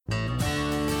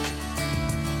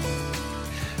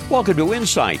Welcome to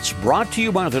Insights, brought to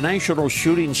you by the National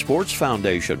Shooting Sports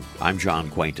Foundation. I'm John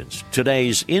Quaintance.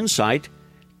 Today's Insight,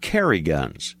 carry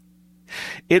guns.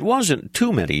 It wasn't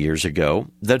too many years ago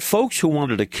that folks who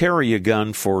wanted to carry a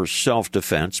gun for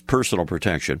self-defense, personal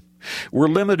protection, were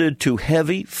limited to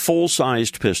heavy,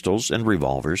 full-sized pistols and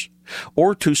revolvers,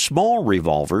 or to small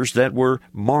revolvers that were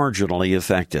marginally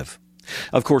effective.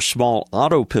 Of course, small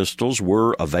auto pistols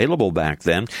were available back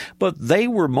then, but they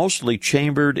were mostly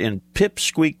chambered in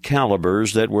pipsqueak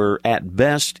calibers that were at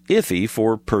best iffy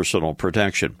for personal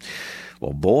protection.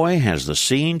 Well, boy, has the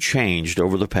scene changed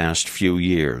over the past few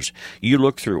years. You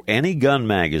look through any gun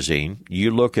magazine, you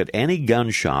look at any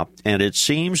gun shop, and it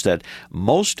seems that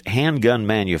most handgun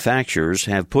manufacturers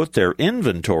have put their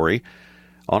inventory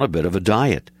on a bit of a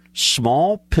diet.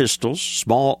 Small pistols,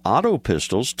 small auto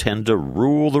pistols, tend to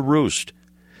rule the roost.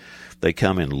 They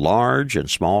come in large and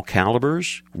small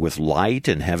calibers, with light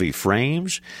and heavy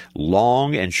frames,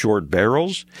 long and short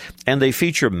barrels, and they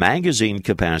feature magazine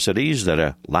capacities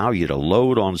that allow you to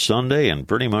load on Sunday and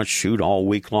pretty much shoot all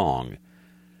week long.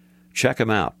 Check them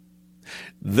out.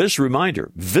 This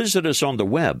reminder, visit us on the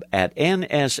web at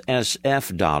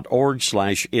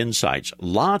nssf.org/insights.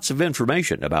 Lots of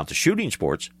information about the shooting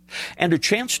sports and a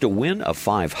chance to win a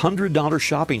 $500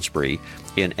 shopping spree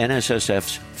in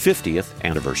NSSF's 50th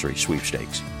anniversary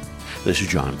sweepstakes. This is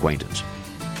John Quaintance.